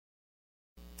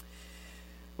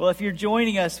Well, if you're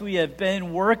joining us, we have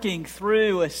been working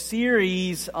through a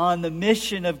series on the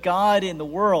mission of God in the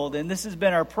world. And this has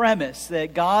been our premise,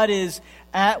 that God is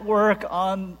at work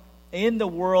in the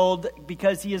world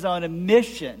because He is on a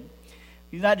mission.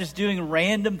 He's not just doing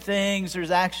random things. There's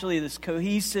actually this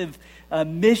cohesive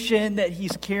mission that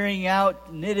He's carrying out,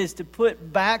 and it is to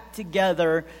put back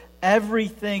together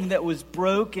everything that was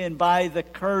broken by the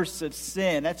curse of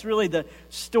sin. That's really the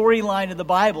storyline of the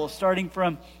Bible, starting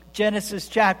from Genesis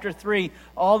chapter 3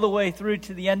 all the way through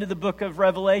to the end of the book of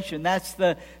Revelation. That's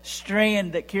the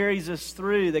strand that carries us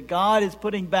through, that God is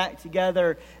putting back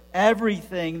together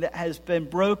everything that has been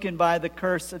broken by the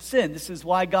curse of sin. This is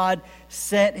why God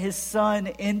sent His Son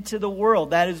into the world.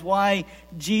 That is why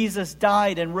Jesus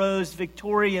died and rose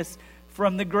victorious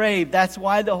from the grave. That's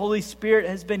why the Holy Spirit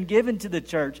has been given to the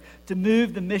church, to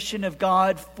move the mission of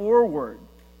God forward.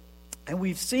 And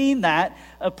we've seen that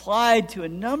applied to a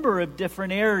number of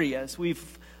different areas.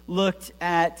 We've looked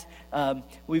at the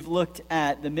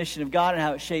mission of God and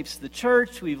how it shapes the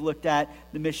church. We've looked at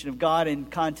the mission of God in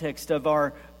context of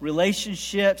our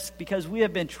relationships, because we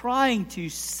have been trying to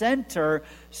center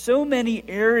so many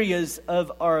areas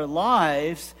of our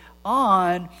lives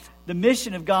on the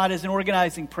mission of God as an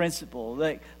organizing principle.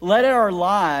 Like, let our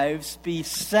lives be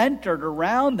centered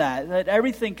around that. Let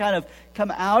everything kind of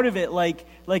come out of it like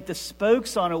the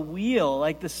spokes on a wheel.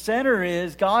 Like the center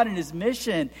is God and His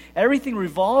mission. Everything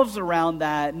revolves around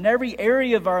that, and every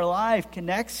area of our life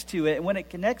connects to it. And when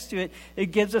it connects to it, it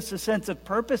gives us a sense of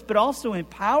purpose, but also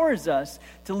empowers us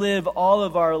to live all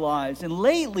of our lives. And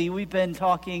lately, we've been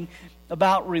talking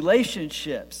about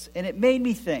relationships, and it made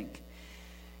me think.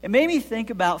 It made me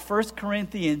think about 1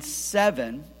 Corinthians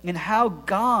 7 and how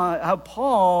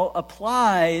Paul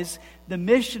applies the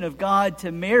mission of God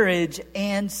to marriage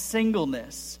and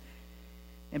singleness,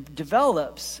 and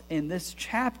develops in this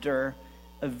chapter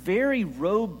a very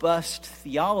robust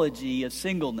theology of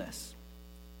singleness.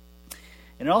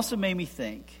 And it also made me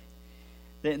think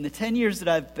that in the 10 years that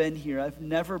I've been here, I've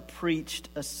never preached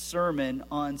a sermon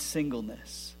on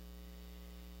singleness.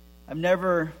 I've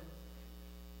never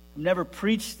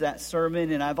preached that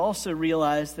sermon, and I've also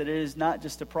realized that it is not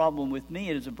just a problem with me,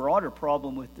 it is a broader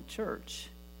problem with the church.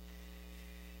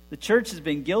 The church has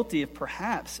been guilty of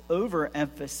perhaps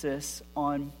overemphasis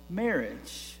on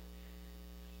marriage.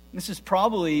 This is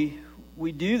probably,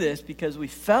 we do this because we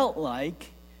felt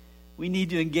like we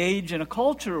need to engage in a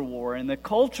culture war, and the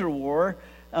culture war,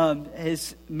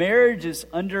 marriage is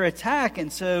under attack,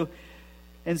 and so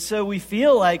we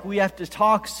feel like we have to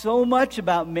talk so much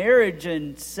about marriage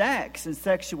and sex and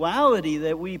sexuality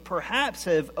that we perhaps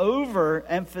have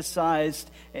overemphasized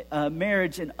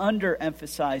marriage and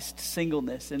underemphasized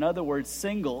singleness. In other words,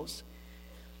 singles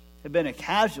have been a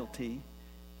casualty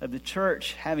of the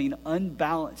church having an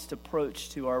unbalanced approach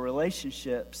to our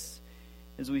relationships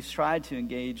as we've tried to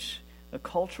engage a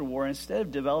culture war instead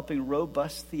of developing a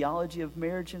robust theology of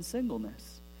marriage and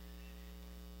singleness.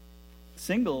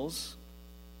 Singles,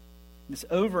 this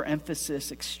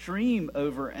overemphasis, extreme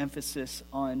overemphasis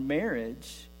on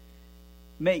marriage,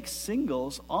 makes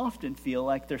singles often feel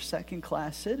like they're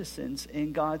second-class citizens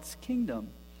in God's kingdom.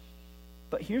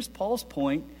 But here's Paul's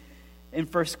point in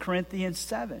 1 Corinthians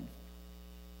 7.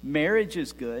 Marriage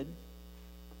is good,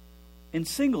 and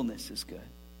singleness is good.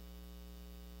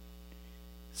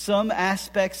 Some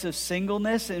aspects of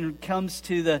singleness, and it comes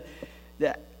to the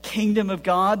kingdom of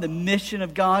God, the mission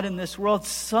of God in this world,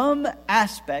 some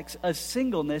aspects of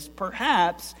singleness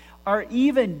perhaps are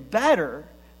even better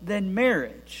than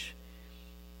marriage.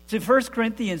 So 1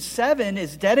 Corinthians 7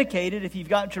 is dedicated, if you've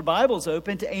got your Bibles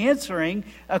open, to answering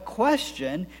a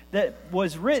question that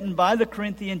was written by the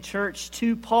Corinthian church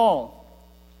to Paul.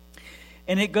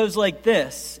 And it goes like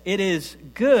this: it is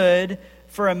good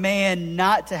for a man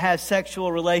not to have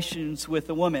sexual relations with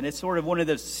a woman. It's sort of one of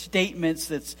those statements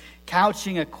that's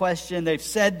couching a question. They've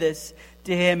said this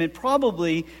to him, and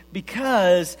probably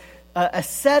because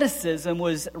asceticism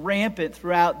was rampant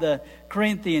throughout the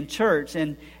Corinthian church.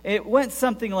 And it went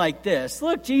something like this: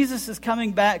 look, Jesus is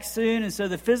coming back soon, and so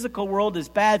the physical world is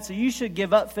bad, so you should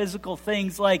give up physical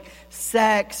things like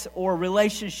sex or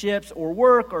relationships or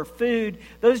work or food.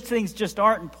 Those things just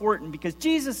aren't important because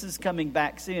Jesus is coming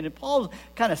back soon. And Paul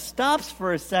kind of stops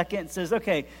for a second and says,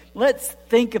 okay, let's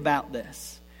think about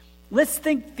this. Let's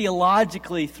think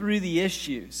theologically through the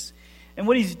issues. And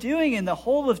what he's doing in the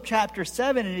whole of chapter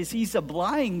 7 is he's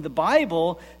applying the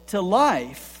Bible to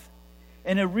life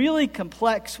in a really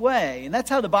complex way. And that's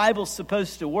how the Bible's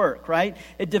supposed to work, right?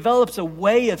 It develops a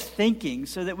way of thinking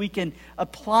so that we can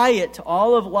apply it to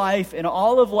all of life and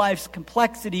all of life's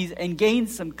complexities and gain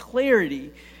some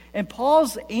clarity. And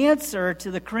Paul's answer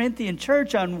to the Corinthian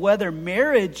church on whether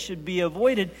marriage should be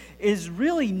avoided is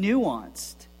really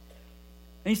nuanced.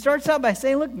 And he starts out by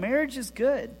saying, look, marriage is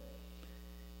good.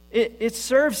 It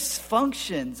serves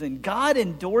functions, and God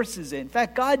endorses it. In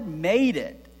fact, God made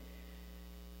it.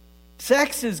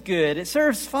 Sex is good. It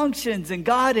serves functions, and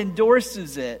God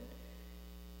endorses it.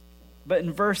 But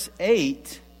in verse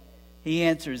 8, he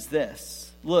answers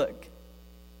this. Look,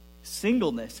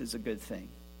 singleness is a good thing.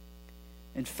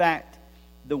 In fact,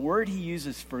 the word he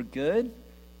uses for good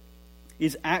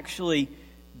is actually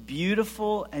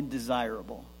beautiful and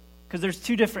desirable. Because there's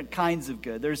two different kinds of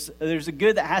good. There's a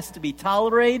good that has to be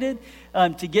tolerated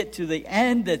to get to the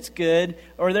end that's good.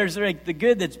 Or there's like the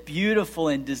good that's beautiful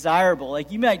and desirable.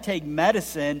 Like you might take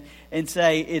medicine and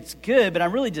say it's good, but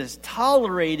I'm really just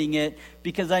tolerating it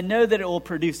because I know that it will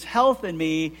produce health in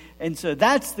me. And so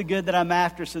that's the good that I'm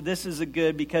after. So this is a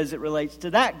good because it relates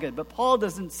to that good. But Paul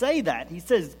doesn't say that. He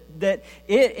says that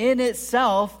it in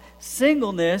itself,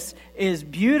 singleness, is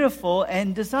beautiful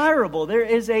and desirable. There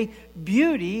is a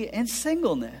beauty in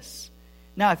singleness.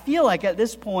 Now, I feel like at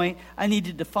this point, I need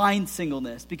to define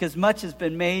singleness because much has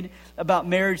been made about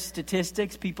marriage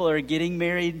statistics. People are getting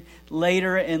married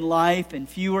later in life, and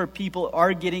fewer people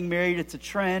are getting married. It's a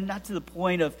trend, not to the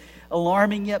point of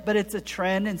alarming yet, but it's a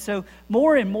trend. And so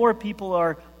more and more people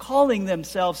are calling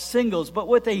themselves singles, but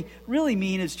what they really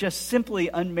mean is just simply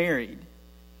unmarried.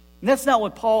 And that's not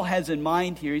what Paul has in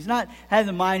mind here. He's not has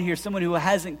in mind here someone who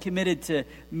hasn't committed to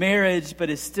marriage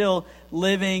but is still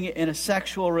living in a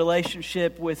sexual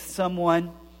relationship with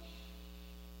someone,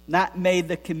 not made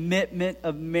the commitment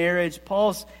of marriage.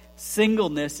 Paul's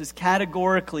singleness is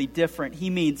categorically different. He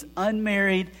means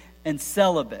unmarried and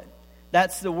celibate.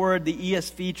 That's the word the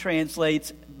ESV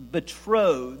translates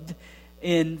betrothed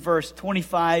in verse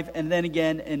 25 and then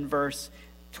again in verse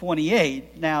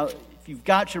 28. Now, if you've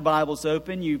got your Bibles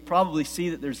open, you probably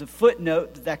see that there's a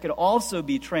footnote that could also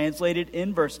be translated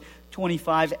in verse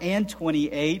 25 and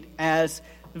 28 as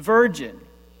virgin.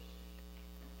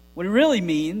 What he really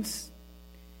means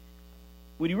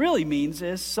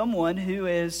is someone who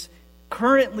is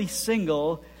currently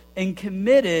single and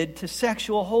committed to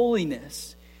sexual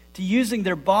holiness, to using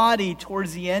their body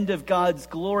towards the end of God's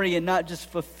glory and not just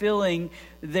fulfilling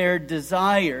their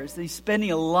desires. He's spending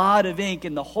a lot of ink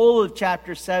in the whole of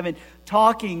chapter 7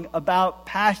 talking about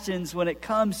passions when it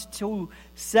comes to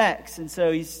sex. And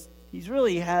so he's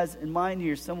really has in mind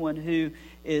here someone who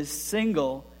is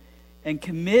single and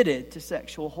committed to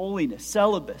sexual holiness,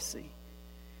 celibacy.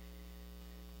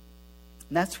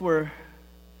 And that's where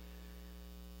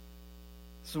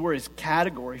his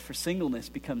category for singleness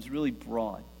becomes really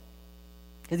broad.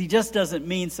 Because he just doesn't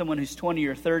mean someone who's 20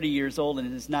 or 30 years old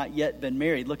and has not yet been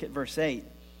married. Look at verse 8.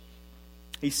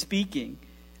 He's speaking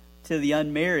to the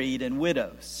unmarried and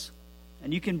widows.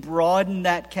 And you can broaden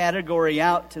that category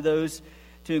out to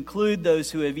include those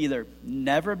who have either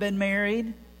never been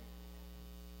married,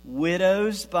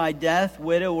 widows by death,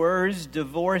 widowers,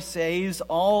 divorcees,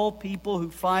 all people who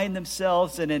find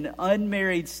themselves in an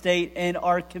unmarried state and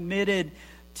are committed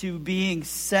to being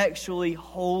sexually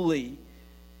holy,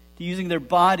 using their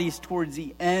bodies towards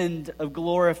the end of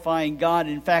glorifying God.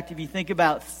 In fact, if you think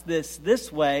about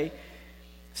this way,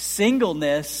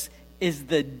 singleness is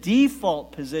the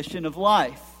default position of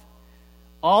life.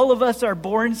 All of us are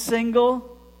born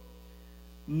single.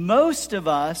 Most of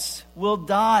us will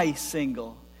die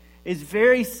single. It's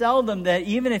very seldom that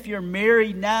even if you're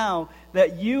married now,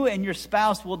 that you and your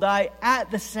spouse will die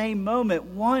at the same moment.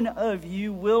 One of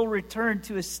you will return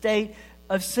to a state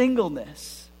of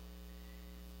singleness.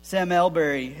 Sam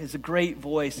Elberry is a great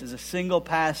voice as a single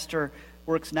pastor,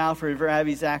 works now for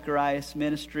Ravi Zacharias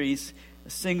Ministries, a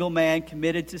single man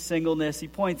committed to singleness. He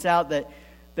points out that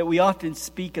we often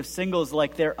speak of singles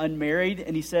like they're unmarried,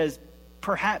 and he says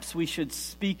perhaps we should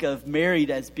speak of married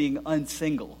as being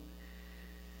unsingle.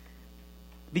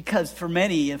 Because for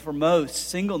many and for most,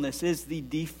 singleness is the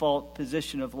default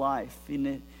position of life.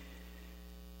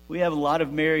 We have a lot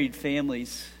of married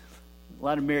families, a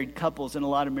lot of married couples and a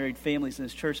lot of married families in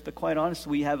this church, but quite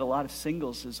honestly, we have a lot of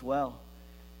singles as well.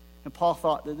 And Paul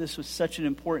thought that this was such an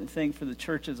important thing for the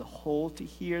church as a whole to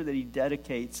hear that he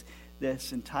dedicates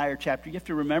this entire chapter. You have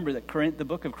to remember that the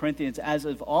book of Corinthians, as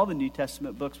of all the New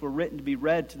Testament books, were written to be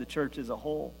read to the church as a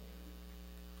whole.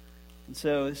 And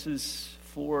so this is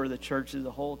for the church as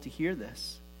a whole to hear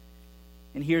this.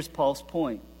 And here's Paul's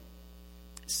point.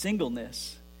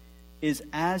 Singleness is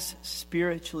as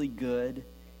spiritually good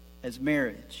as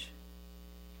marriage.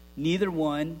 Neither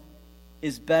one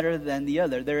is better than the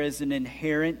other. There is an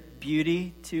inherent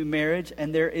beauty to marriage,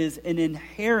 and there is an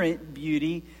inherent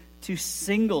beauty to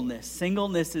singleness.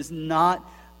 Singleness is not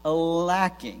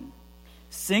lacking.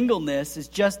 Singleness is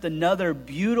just another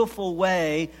beautiful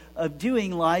way of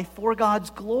doing life for God's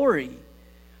glory.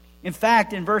 In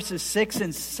fact, in verses 6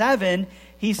 and 7,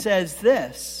 he says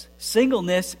this: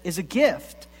 singleness is a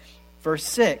gift. Verse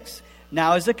 6,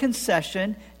 now as a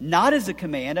concession, not as a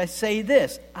command, I say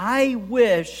this: I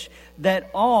wish that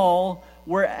all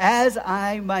were as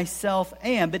I myself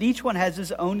am, but each one has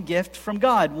his own gift from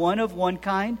God, one of one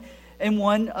kind and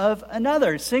one of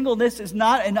another. Singleness is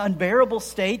not an unbearable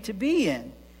state to be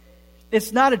in.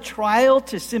 It's not a trial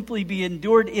to simply be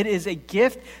endured. It is a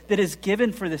gift that is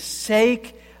given for the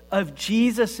sake of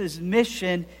Jesus'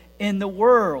 mission in the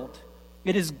world.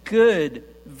 It is good,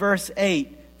 verse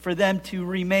 8, for them to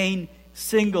remain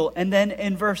single. And then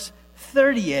in verse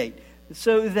 38,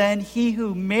 so then he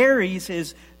who marries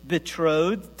his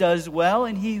betrothed does well,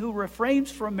 and he who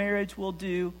refrains from marriage will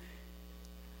do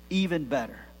even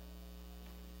better.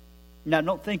 Now,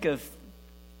 don't think of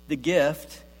the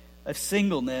gift of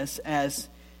singleness as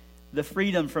the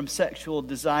freedom from sexual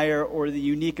desire or the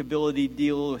unique ability to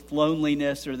deal with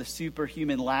loneliness or the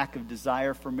superhuman lack of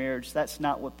desire for marriage. That's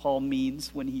not what Paul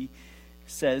means when he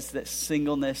says that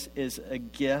singleness is a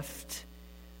gift.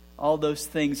 All those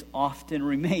things often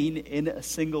remain in a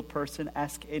single person.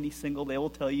 Ask any single, they will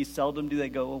tell you seldom do they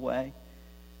go away.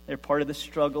 They're part of the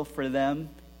struggle for them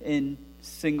in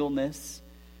singleness.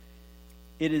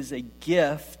 It is a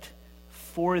gift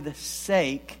for the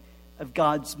sake of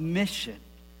God's mission.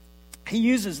 He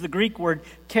uses the Greek word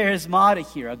charismata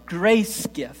here, a grace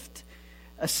gift,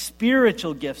 a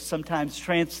spiritual gift, sometimes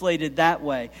translated that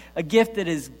way. A gift that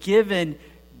is given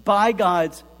by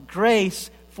God's grace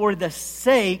for the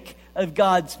sake of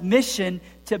God's mission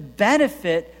to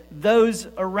benefit those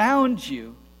around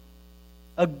you.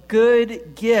 A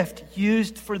good gift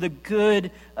used for the good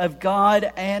of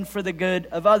God and for the good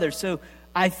of others. So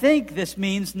I think this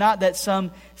means not that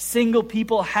some single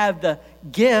people have the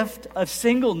gift of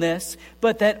singleness,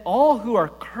 but that all who are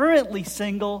currently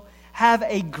single have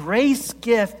a grace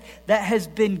gift that has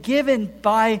been given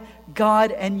by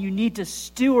God, and you need to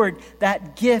steward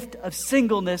that gift of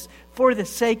singleness for the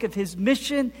sake of His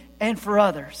mission and for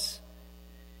others.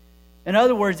 In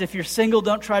other words, if you're single,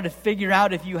 don't try to figure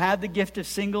out if you have the gift of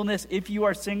singleness. If you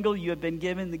are single, you have been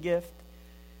given the gift,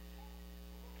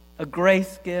 a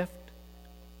grace gift.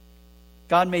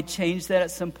 God may change that at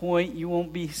some point. You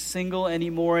won't be single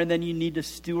anymore, and then you need to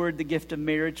steward the gift of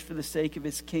marriage for the sake of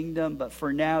His kingdom. But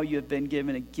for now, you have been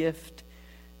given a gift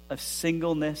of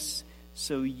singleness,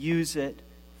 so use it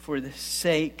for the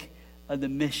sake of the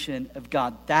mission of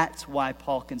God. That's why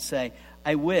Paul can say,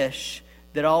 I wish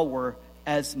that all were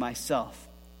as myself.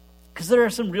 Because there are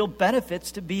some real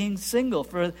benefits to being single.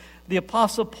 For the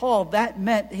Apostle Paul, that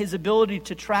meant his ability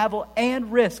to travel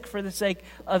and risk for the sake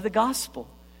of the gospel.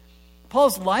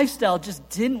 Paul's lifestyle just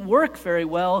didn't work very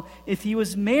well if he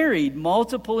was married.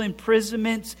 Multiple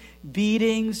imprisonments,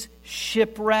 beatings,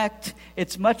 shipwrecked.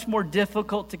 It's much more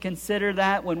difficult to consider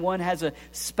that when one has a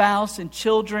spouse and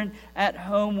children at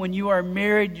home. When you are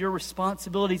married, your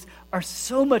responsibilities are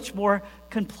so much more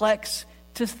complex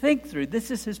to think through.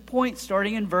 This is his point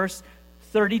starting in verse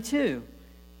 32.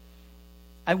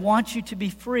 I want you to be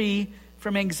free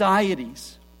from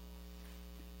anxieties.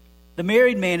 The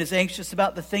married man is anxious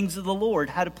about the things of the Lord,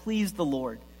 how to please the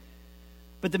Lord.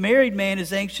 But the unmarried man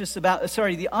is anxious about the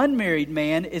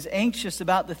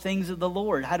things of the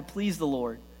Lord, how to please the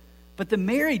Lord. But the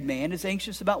married man is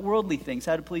anxious about worldly things,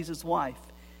 how to please his wife.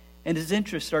 And his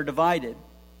interests are divided.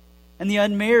 And the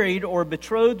unmarried or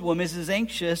betrothed woman is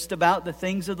anxious about the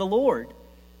things of the Lord,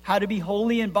 how to be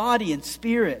holy in body and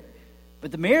spirit.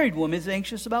 But the married woman is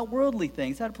anxious about worldly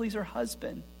things, how to please her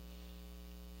husband.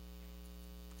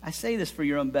 I say this for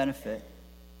your own benefit,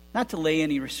 not to lay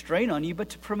any restraint on you, but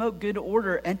to promote good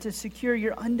order and to secure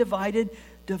your undivided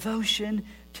devotion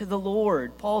to the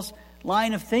Lord. Paul's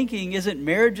line of thinking isn't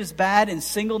marriage is bad and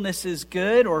singleness is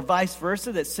good, or vice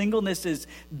versa, that singleness is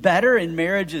better and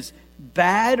marriage is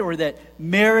bad, or that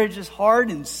marriage is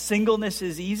hard and singleness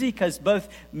is easy, because both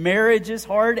marriage is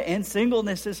hard and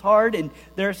singleness is hard, and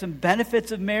there are some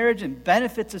benefits of marriage and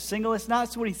benefits of singleness.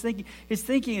 Not what he's thinking. His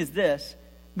thinking is this: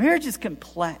 marriage is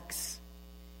complex.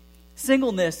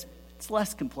 Singleness, it's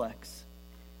less complex.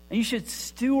 And you should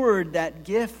steward that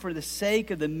gift for the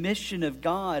sake of the mission of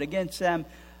God. Again, Sam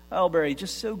Elberry,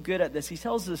 just so good at this. He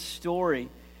tells this story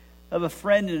of a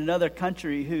friend in another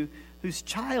country whose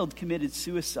child committed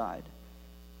suicide.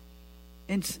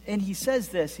 And he says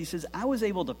this, he says, I was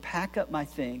able to pack up my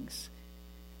things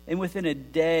and within a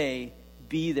day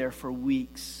be there for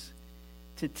weeks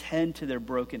to tend to their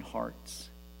broken hearts.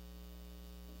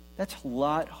 That's a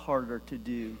lot harder to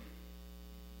do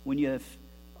when you have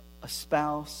a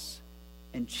spouse,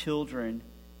 and children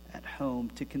at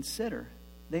home to consider.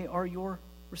 They are your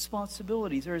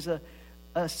responsibilities. There's a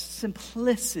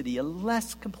simplicity, a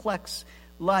less complex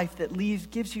life that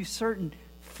gives you certain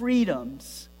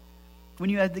freedoms when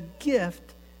you have the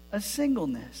gift of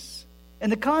singleness.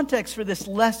 And the context for this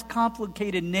less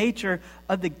complicated nature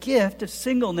of the gift of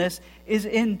singleness is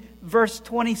in verse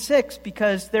 26,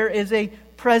 because there is a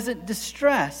present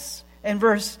distress. And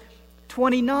verse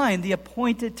 29, the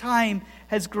appointed time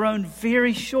has grown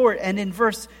very short. And in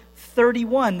verse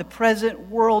 31, the present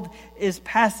world is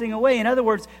passing away. In other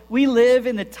words, we live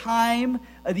in the time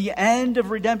of the end of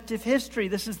redemptive history.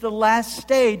 This is the last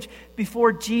stage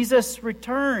before Jesus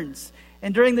returns.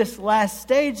 And during this last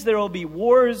stage, there will be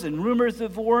wars and rumors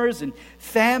of wars and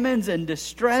famines and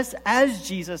distress, as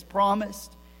Jesus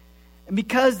promised. And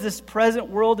because this present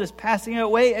world is passing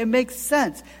away, it makes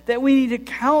sense that we need to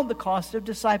count the cost of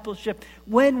discipleship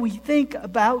when we think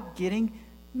about getting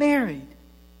married.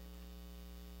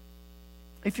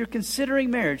 If you're considering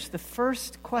marriage, the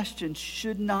first question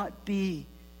should not be,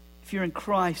 if you're in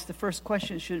Christ, the first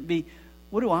question shouldn't be,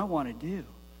 what do I want to do?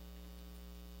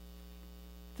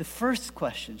 The first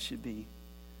question should be,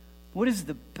 what is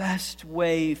the best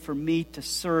way for me to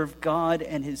serve God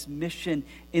and His mission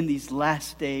in these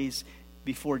last days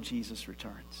before Jesus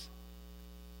returns?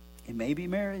 It may be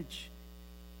marriage,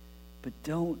 but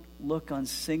don't look on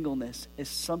singleness as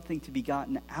something to be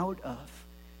gotten out of,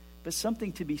 but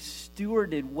something to be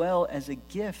stewarded well as a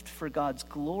gift for God's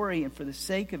glory and for the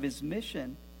sake of His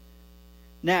mission.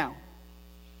 Now,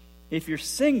 if you're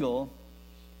single,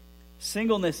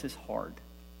 singleness is hard.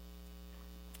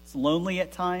 It's lonely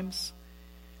at times.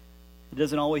 It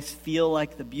doesn't always feel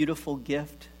like the beautiful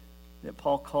gift that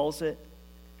Paul calls it.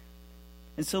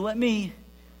 And so let me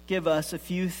give us a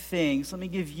few things. Let me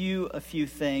give you a few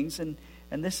things. And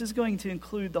this is going to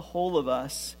include the whole of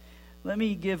us. Let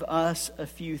me give us a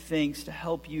few things to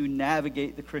help you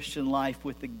navigate the Christian life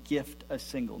with the gift of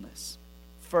singleness.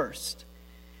 First,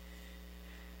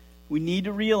 we need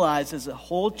to realize, as a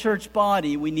whole church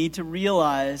body, we need to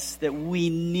realize that we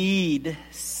need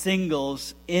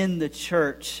singles in the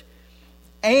church,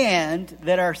 and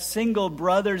that our single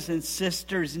brothers and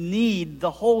sisters need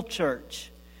the whole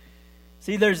church.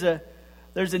 See, there's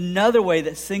another way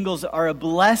that singles are a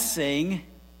blessing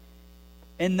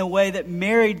in the way that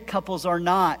married couples are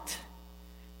not,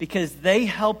 because they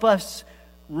help us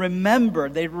remember,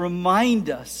 they remind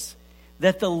us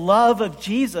that the love of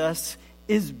Jesus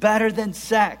is better than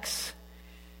sex.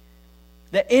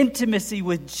 The intimacy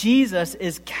with Jesus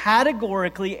is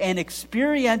categorically and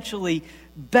experientially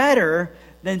better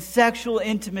than sexual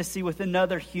intimacy with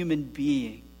another human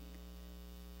being.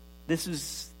 This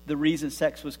is the reason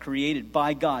sex was created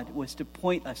by God, was to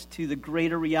point us to the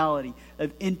greater reality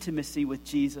of intimacy with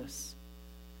Jesus.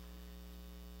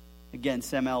 Again,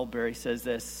 Sam Alberry says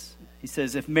this. He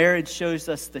says, if marriage shows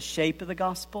us the shape of the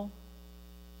gospel,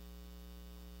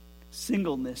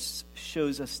 singleness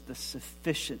shows us the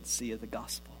sufficiency of the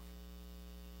gospel.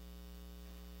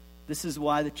 This is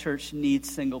why the church needs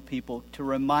single people, to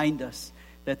remind us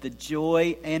that the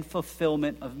joy and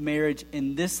fulfillment of marriage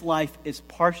in this life is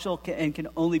partial and can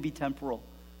only be temporal.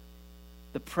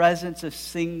 The presence of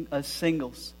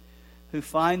singles who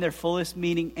find their fullest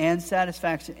meaning and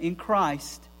satisfaction in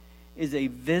Christ is a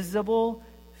visible,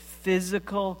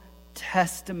 physical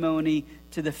testimony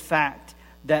to the fact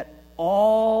that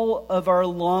all of our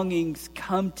longings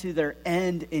come to their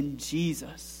end in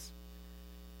Jesus.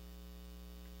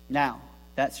 Now,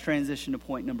 that's transition to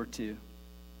point number 2.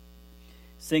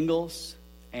 Singles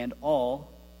and all,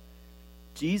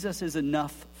 Jesus is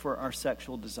enough for our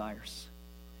sexual desires.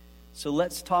 So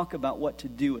let's talk about what to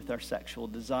do with our sexual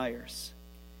desires.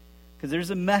 Because there's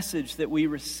a message that we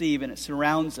receive and it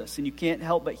surrounds us, and you can't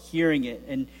help but hearing it.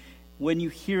 And when you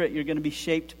hear it, you're going to be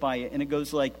shaped by it. And it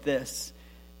goes like this: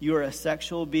 you are a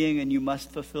sexual being and you must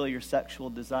fulfill your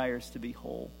sexual desires to be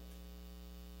whole.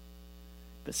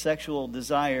 But sexual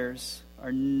desires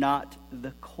are not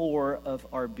the core of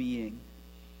our being.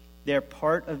 They're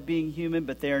part of being human,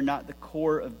 but they are not the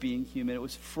core of being human. It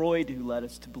was Freud who led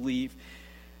us to believe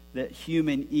that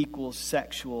human equals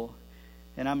sexual.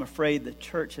 And I'm afraid the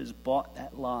church has bought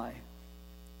that lie.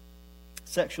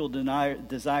 Sexual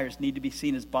desires need to be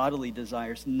seen as bodily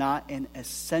desires, not an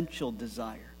essential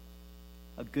desire.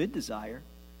 A good desire,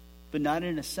 but not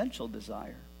an essential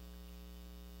desire.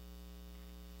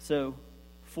 So,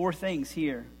 4 things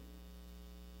here.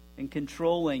 In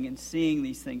controlling and seeing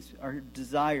these things, our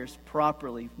desires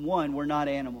properly. 1, we're not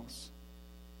animals.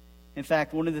 In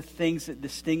fact, one of the things that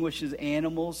distinguishes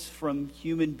animals from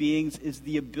human beings is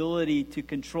the ability to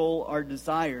control our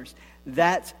desires.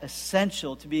 That's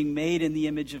essential to being made in the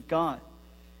image of God.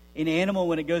 An animal,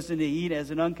 when it goes into heat,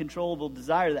 has an uncontrollable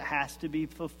desire that has to be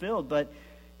fulfilled. But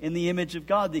in the image of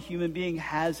God, the human being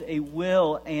has a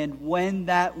will. And when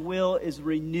that will is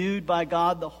renewed by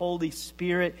God, the Holy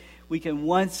Spirit, we can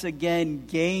once again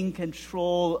gain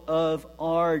control of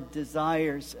our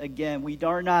desires again. We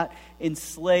are not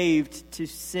enslaved to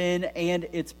sin and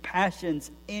its passions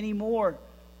anymore.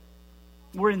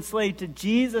 We're enslaved to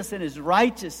Jesus and His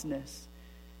righteousness,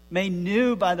 made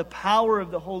new by the power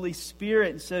of the Holy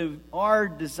Spirit. And so our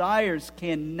desires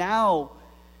can now,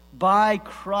 by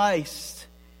Christ,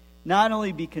 not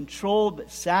only be controlled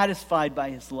but satisfied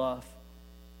by His love.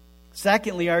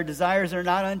 Secondly, our desires are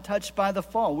not untouched by the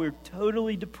fall. We're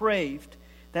totally depraved.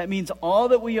 That means all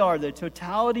that we are, the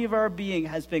totality of our being,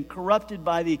 has been corrupted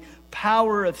by the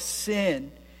power of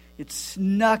sin. It's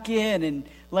snuck in and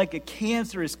like a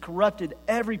cancer has corrupted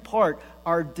every part.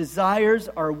 Our desires,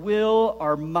 our will,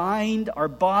 our mind, our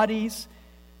bodies.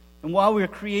 And while we're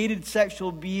created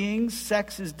sexual beings,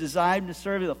 sex is designed to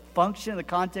serve as a function in the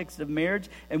context of marriage.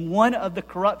 And one of the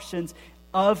corruptions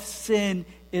of sin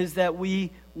is that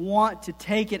we want to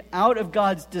take it out of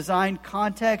God's design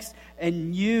context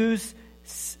and use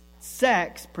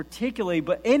sex particularly,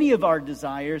 but any of our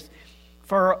desires,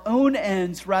 for our own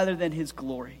ends rather than His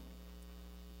glory.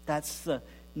 That's the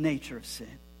nature of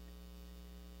sin.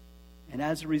 And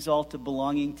as a result of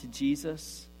belonging to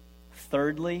Jesus,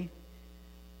 thirdly,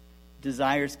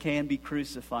 desires can be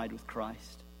crucified with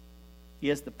Christ. He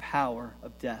has the power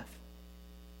of death.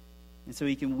 And so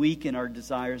He can weaken our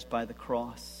desires by the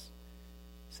cross,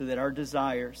 so that our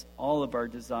desires, all of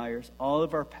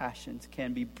our passions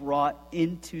can be brought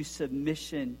into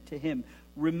submission to Him.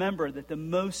 Remember that the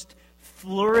most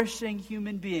flourishing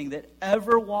human being that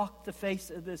ever walked the face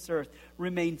of this earth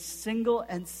remained single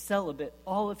and celibate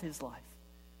all of his life.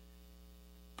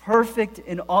 Perfect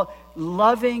in all,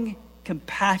 loving,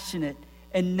 compassionate,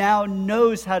 and now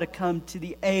knows how to come to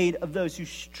the aid of those who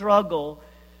struggle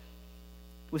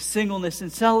with singleness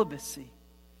and celibacy.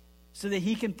 So that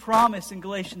He can promise in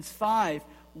Galatians 5,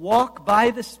 walk by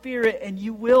the Spirit and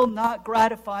you will not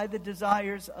gratify the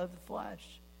desires of the flesh.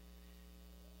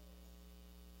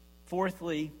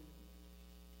 Fourthly,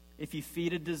 if you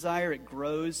feed a desire, it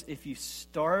grows. If you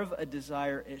starve a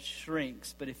desire, it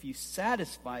shrinks. But if you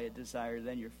satisfy a desire,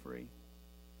 then you're free.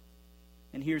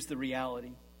 And here's the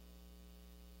reality.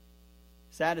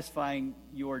 Satisfying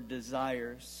your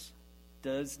desires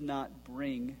does not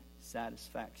bring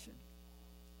satisfaction.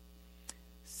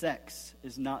 Sex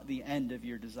is not the end of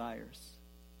your desires.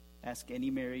 Ask any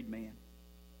married man.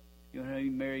 You know how many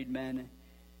married men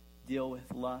deal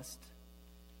with lust?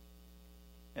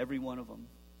 Every one of them.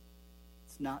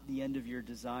 It's not the end of your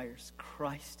desires.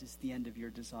 Christ is the end of your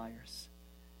desires.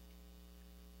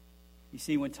 You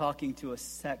see, when talking to a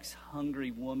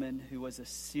sex-hungry woman who was a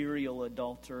serial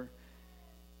adulterer,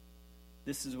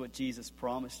 this is what Jesus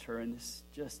promised her, and this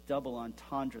just double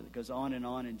entendre that goes on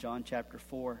in John chapter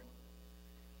 4.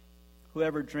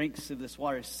 Whoever drinks of this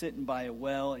water is sitting by a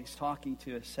well, and He's talking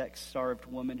to a sex-starved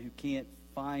woman who can't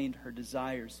find her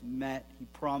desires met. He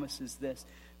promises this: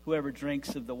 whoever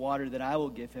drinks of the water that I will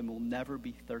give him will never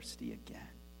be thirsty again.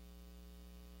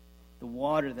 The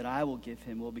water that I will give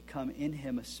him will become in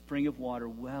him a spring of water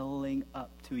welling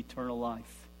up to eternal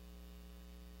life.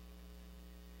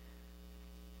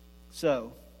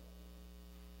 So,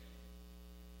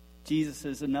 Jesus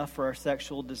is enough for our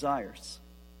sexual desires.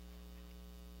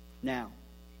 Now,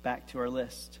 back to our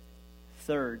list.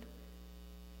 Third,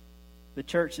 the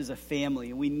church is a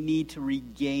family, and we need to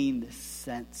regain this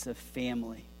sense of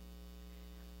family.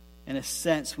 In a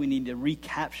sense, we need to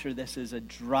recapture this as a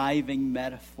driving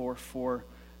metaphor for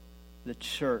the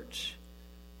church.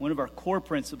 One of our core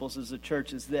principles as a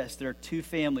church is this: there are two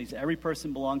families. Every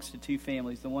person belongs to two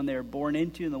families, the one they are born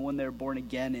into and the one they are born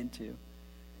again into.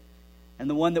 And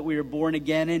the one that we are born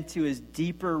again into is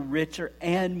deeper, richer,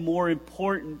 and more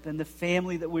important than the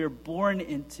family that we are born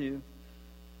into.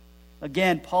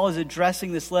 Again, Paul is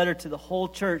addressing this letter to the whole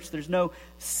church. There's no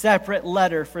separate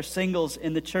letter for singles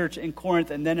in the church in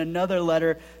Corinth and then another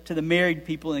letter to the married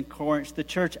people in Corinth. The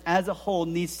church as a whole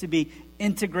needs to be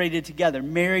integrated together,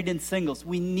 married and singles.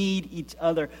 We need each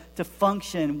other to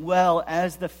function well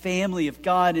as the family of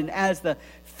God. And as the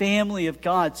family of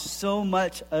God, so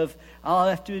much of, I'll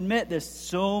have to admit this,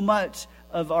 so much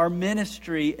of our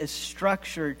ministry is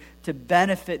structured to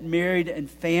benefit married and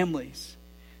families.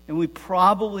 And we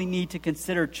probably need to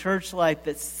consider church life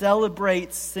that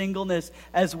celebrates singleness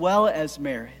as well as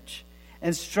marriage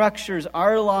and structures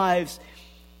our lives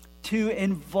to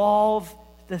involve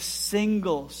the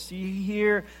singles. You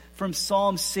hear from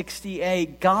Psalm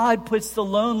 68. God puts the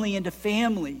lonely into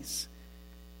families.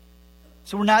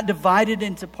 So we're not divided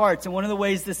into parts. And one of the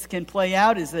ways this can play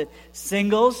out is that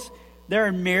singles, there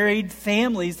are married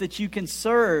families that you can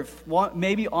serve,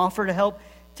 maybe offer to help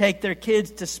take their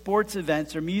kids to sports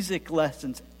events or music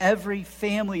lessons. Every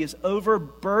family is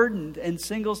overburdened, and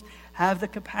singles have the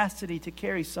capacity to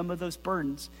carry some of those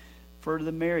burdens for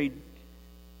the married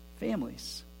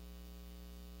families.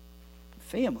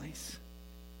 Families.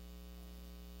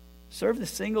 Serve the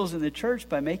singles in the church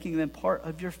by making them part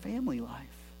of your family life.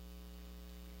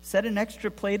 Set an extra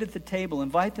plate at the table.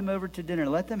 Invite them over to dinner.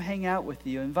 Let them hang out with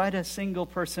you. Invite a single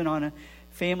person on a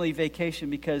family vacation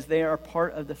because they are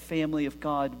part of the family of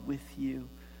God with you.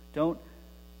 Don't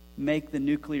make the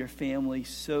nuclear family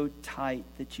so tight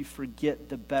that you forget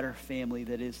the better family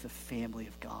that is the family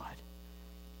of God.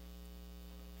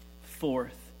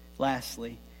 Fourth,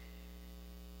 lastly,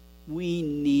 we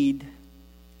need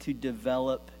to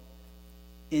develop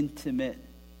intimate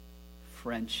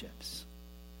friendships.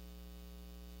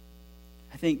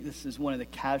 I think this is one of the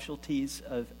casualties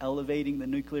of elevating the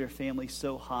nuclear family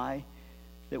so high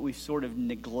that we've sort of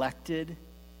neglected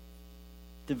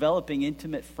developing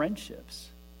intimate friendships.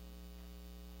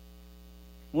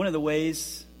 One of the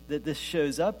ways that this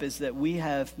shows up is that we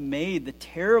have made the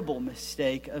terrible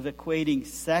mistake of equating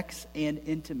sex and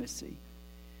intimacy.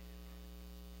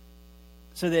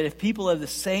 So that if people of the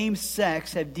same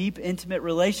sex have deep, intimate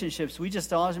relationships, we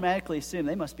just automatically assume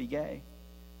they must be gay.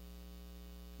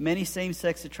 Many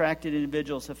same-sex attracted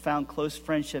individuals have found close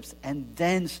friendships and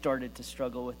then started to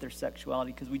struggle with their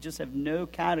sexuality because we just have no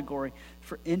category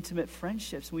for intimate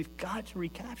friendships. We've got to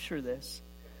recapture this.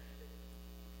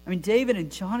 I mean, David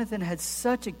and Jonathan had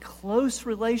such a close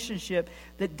relationship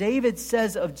that David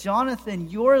says of Jonathan,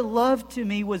 "Your love to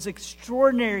me was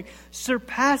extraordinary,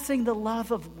 surpassing the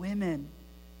love of women."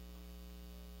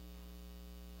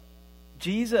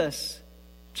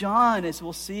 John, as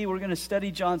we'll see, we're going to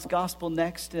study John's gospel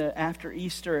next after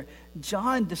Easter.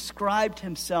 John described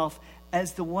himself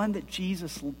as the one that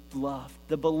Jesus loved,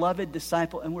 the beloved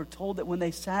disciple. And we're told that when they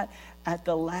sat at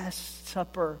the Last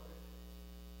Supper,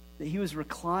 that he was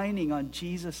reclining on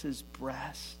Jesus'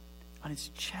 breast, on his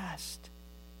chest.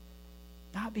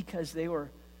 Not because they were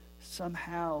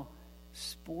somehow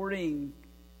sporting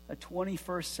a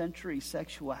 21st century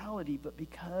sexuality, but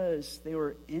because they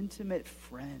were intimate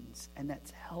friends, and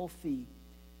that's healthy.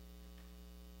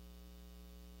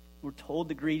 We're told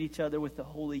to greet each other with a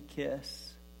holy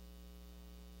kiss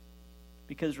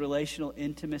because relational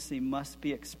intimacy must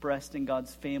be expressed in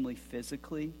God's family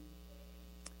physically.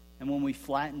 And when we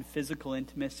flatten physical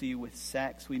intimacy with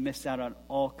sex, we miss out on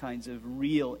all kinds of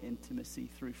real intimacy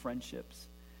through friendships.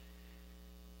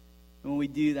 And when we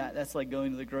do that, that's like going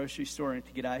to the grocery store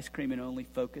to get ice cream and only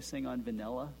focusing on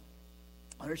vanilla.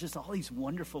 There's just all these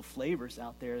wonderful flavors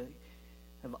out there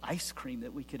of ice cream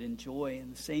that we could enjoy.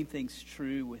 And the same thing's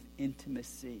true with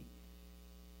intimacy.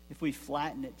 If we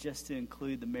flatten it just to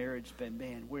include the marriage bed,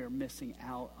 man, we're missing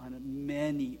out on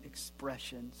many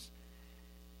expressions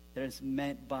that is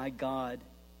meant by God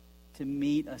to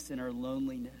meet us in our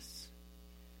loneliness.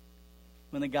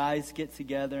 When the guys get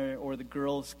together or the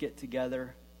girls get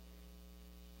together,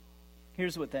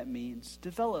 here's what that means.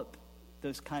 Develop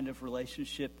those kind of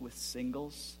relationship with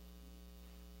singles,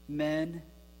 men,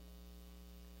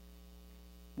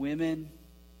 women.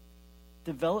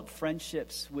 Develop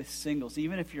friendships with singles,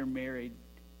 even if you're married.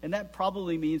 And that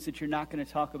probably means that you're not going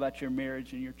to talk about your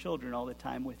marriage and your children all the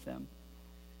time with them.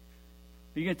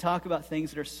 You're going to talk about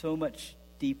things that are so much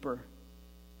deeper.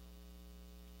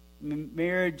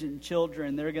 Marriage and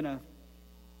children, they're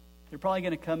probably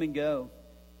going to come and go.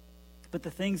 But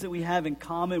the things that we have in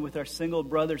common with our single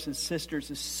brothers and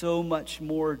sisters is so much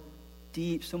more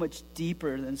deep, so much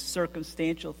deeper than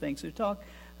circumstantial things. So talk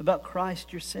about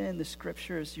Christ, your sin, the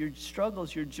scriptures, your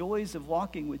struggles, your joys of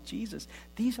walking with Jesus.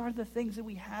 These are the things that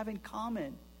we have in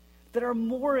common that are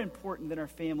more important than our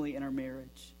family and our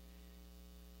marriage.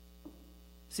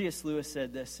 C.S. Lewis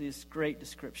said this great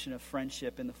description of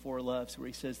friendship in The Four Loves, where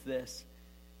he says this: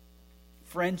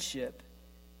 friendship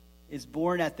is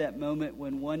born at that moment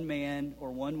when one man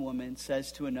or one woman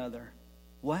says to another,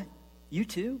 "What? You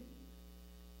too?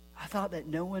 I thought that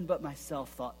no one but myself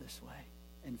thought this way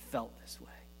and felt this way."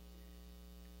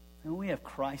 And when we have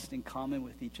Christ in common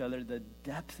with each other, the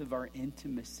depth of our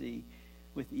intimacy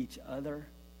with each other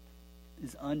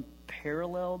is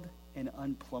unparalleled and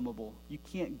unplumbable. You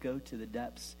can't go to the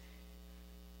depths.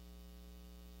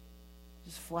 It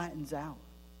just flattens out.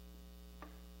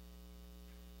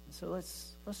 So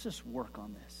let's just work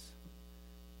on this.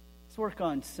 Let's work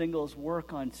on singles,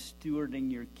 work on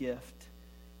stewarding your gift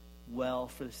well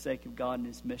for the sake of God and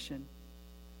His mission.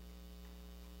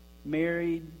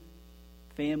 Married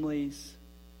families,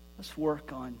 let's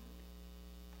work on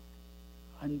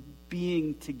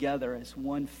being together as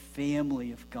one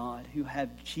family of God who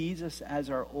have Jesus as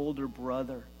our older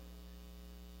brother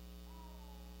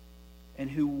and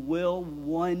who will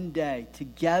one day,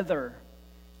 together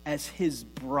as His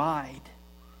bride,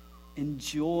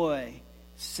 enjoy,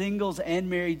 singles and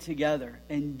married together,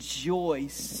 enjoy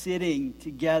sitting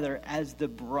together as the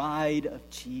bride of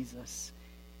Jesus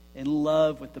in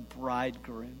love with the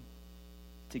bridegroom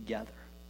together.